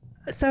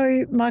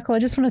 So, Michael, I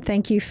just want to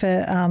thank you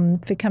for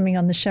coming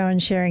on the show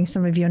and sharing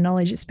some of your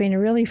knowledge. It's been a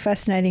really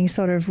fascinating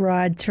sort of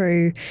ride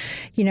through,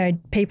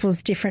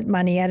 people's different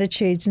money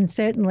attitudes, and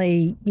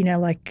certainly,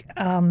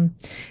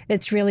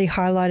 it's really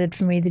highlighted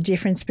for me the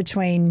difference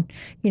between,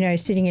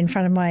 sitting in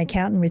front of my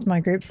accountant with my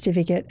group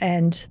certificate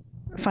and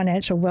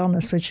financial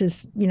wellness,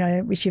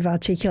 which you've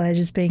articulated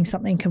as being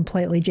something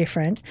completely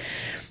different.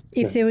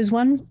 If there was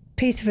one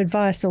piece of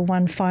advice or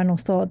one final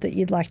thought that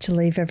you'd like to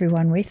leave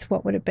everyone with,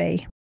 what would it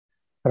be?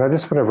 And I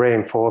just want to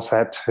reinforce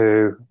that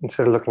to,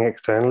 instead of looking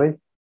externally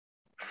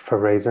for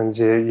reasons,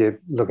 you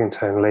look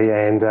internally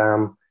and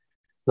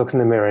look in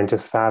the mirror and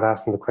just start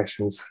asking the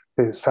questions.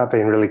 Start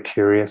being really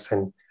curious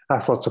and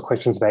ask lots of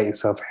questions about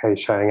yourself, how you're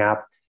showing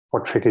up,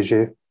 what triggers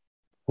you.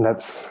 And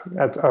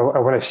I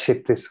want to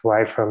shift this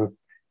away from,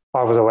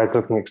 I was always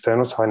looking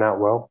external, so I know it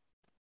well.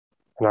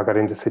 And I got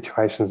into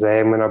situations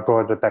there, and when I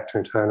brought it back to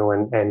internal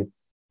and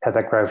had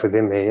that growth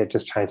within me, it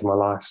just changed my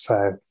life.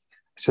 So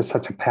it's just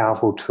such a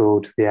powerful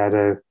tool to be able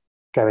to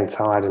go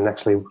inside and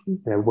actually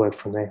work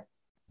from there.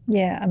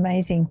 Yeah,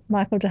 amazing.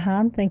 Michael de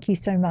Haan, thank you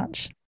so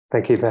much.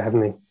 Thank you for having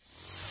me.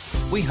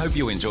 We hope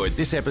you enjoyed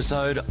this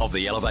episode of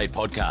the Elevate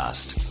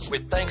podcast,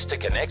 with thanks to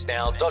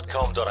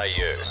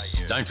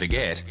connectnow.com.au. Don't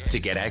forget to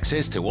get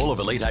access to all of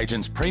Elite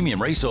Agent's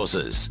premium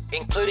resources,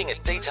 including a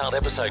detailed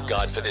episode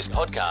guide for this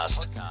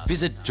podcast.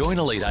 Visit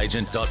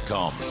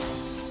joineliteagent.com.